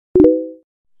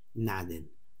Now then,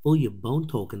 for your bone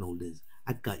token holders,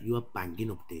 I got you a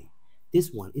banging update. This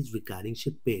one is regarding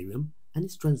Shibarium, and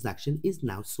its transaction is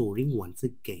now soaring once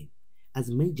again,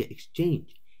 as major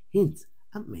exchange hints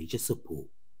at major support.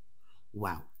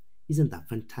 Wow, isn't that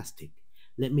fantastic?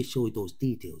 Let me show you those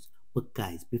details, but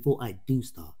guys, before I do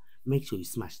start, make sure you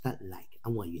smash that like,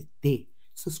 and while you're there,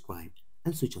 subscribe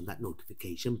and switch on that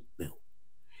notification bell.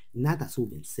 Now that's all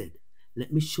been said,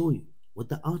 let me show you what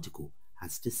the article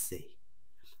has to say.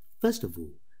 First of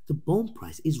all, the bond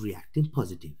price is reacting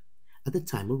positive. At the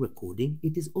time of recording,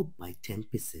 it is up by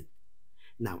 10%.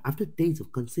 Now, after days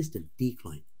of consistent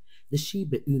decline, the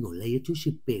Shiba Inu Layer 2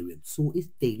 Shibarium saw its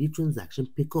daily transaction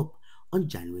pick up on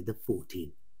January the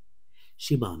 14th.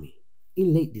 Shib Army.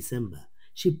 In late December,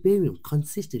 Shibarium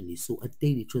consistently saw a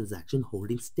daily transaction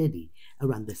holding steady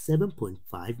around the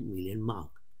 7.5 million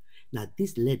mark. Now,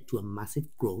 this led to a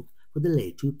massive growth for the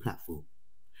Layer 2 platform,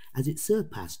 as it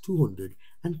surpassed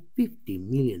 250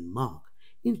 million mark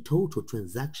in total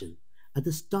transaction at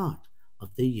the start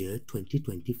of the year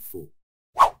 2024.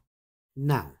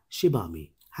 Now, Shib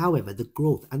Army. However, the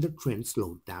growth and the trend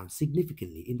slowed down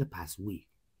significantly in the past week,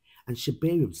 and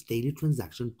Shibarium's daily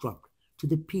transaction dropped to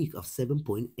the peak of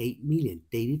 7.8 million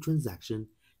daily transaction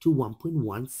to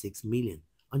 1.16 million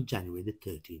on January the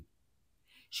 13th.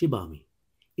 Shib Army.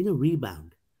 In a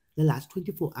rebound, the last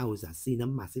 24 hours has seen a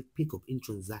massive pickup in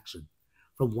transaction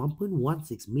from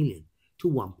 1.16 million to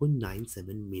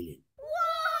 1.97 million.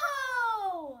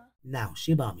 Whoa! Now,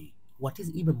 Shib Army, what is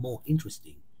even more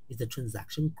interesting is the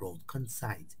transaction growth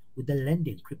coincides with the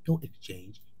lending crypto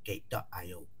exchange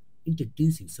Gate.io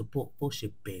introducing support for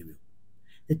Shibarium.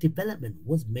 The development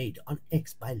was made on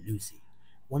X by Lucy,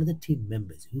 one of the team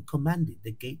members who commended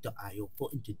Gate.io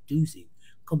for introducing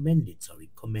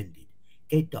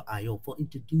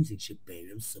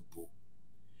Shibarium's support.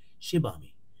 Shib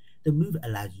Army. The move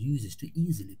allows users to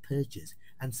easily purchase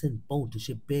and send bond to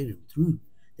Shibarium through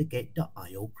the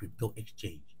Gate.io crypto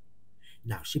exchange.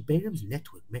 Now, Shibarium's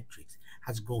network metrics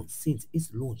has grown since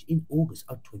its launch in August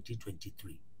of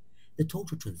 2023. The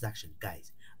total transaction,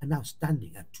 guys, are now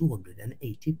standing at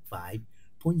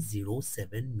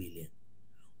 285.07 million,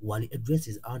 while the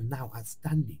addresses are now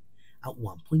standing at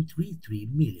 1.33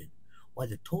 million, while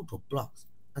the total blocks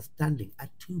are standing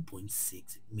at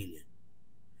 2.6 million.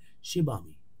 Shib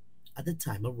Army. At the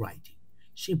time of writing,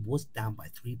 SHIB was down by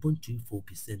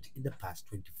 3.24% in the past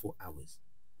 24 hours,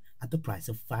 at the price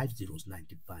of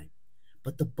 5.095,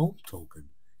 but the bomb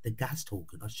token, the gas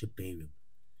token of Shibarium,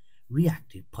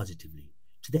 reacted positively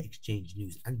to the exchange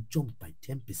news and jumped by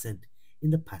 10% in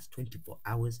the past 24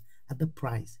 hours at the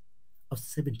price of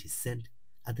 70 cents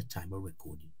at the time of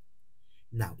recording.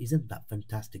 Now, isn't that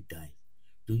fantastic, guys?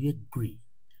 Do you agree?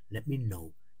 Let me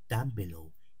know down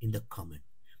below in the comment.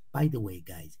 By the way,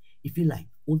 guys, if you like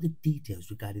all the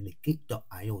details regarding the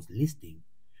Gate.io's listing,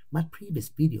 my previous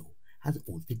video has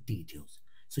all the details,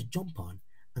 so jump on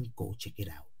and go check it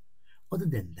out. Other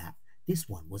than that, this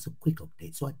one was a quick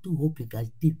update, so I do hope you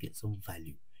guys did get some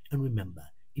value. And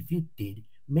remember, if you did,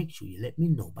 make sure you let me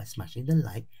know by smashing the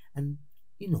like and,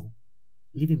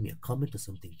 leaving me a comment or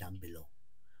something down below.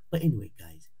 But anyway,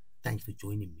 guys, thanks for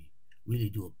joining me. Really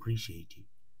do appreciate it,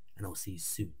 and I'll see you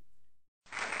soon.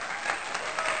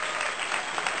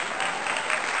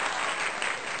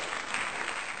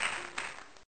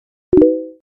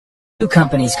 Two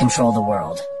companies control the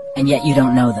world, and yet you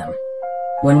don't know them.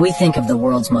 When we think of the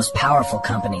world's most powerful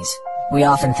companies, we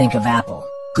often think of Apple,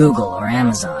 Google, or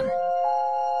Amazon.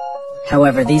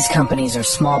 However, these companies are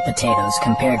small potatoes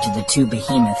compared to the two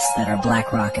behemoths that are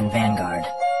BlackRock and Vanguard.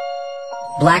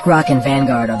 BlackRock and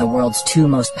Vanguard are the world's two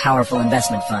most powerful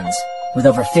investment funds, with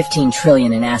over 15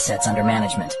 trillion in assets under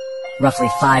management, roughly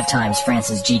 5 times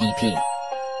France's GDP.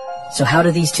 So how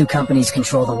do these two companies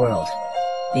control the world?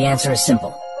 The answer is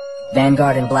simple.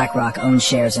 Vanguard and BlackRock own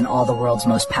shares in all the world's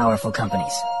most powerful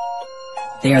companies.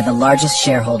 They are the largest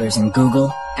shareholders in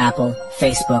Google, Apple,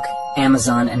 Facebook,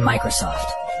 Amazon, and Microsoft.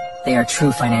 They are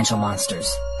true financial monsters.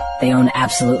 They own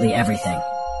absolutely everything.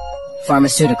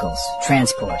 Pharmaceuticals,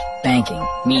 transport, banking,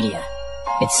 media.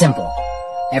 It's simple.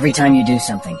 Every time you do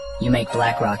something, you make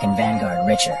BlackRock and Vanguard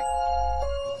richer.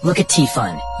 Look at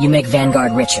T-Fun. You make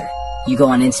Vanguard richer. You go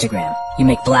on Instagram. You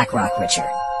make BlackRock richer.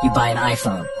 You buy an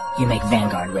iPhone. You make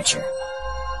Vanguard richer.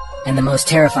 And the most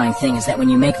terrifying thing is that when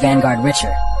you make Vanguard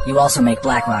richer, you also make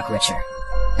BlackRock richer.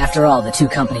 After all, the two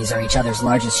companies are each other's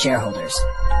largest shareholders.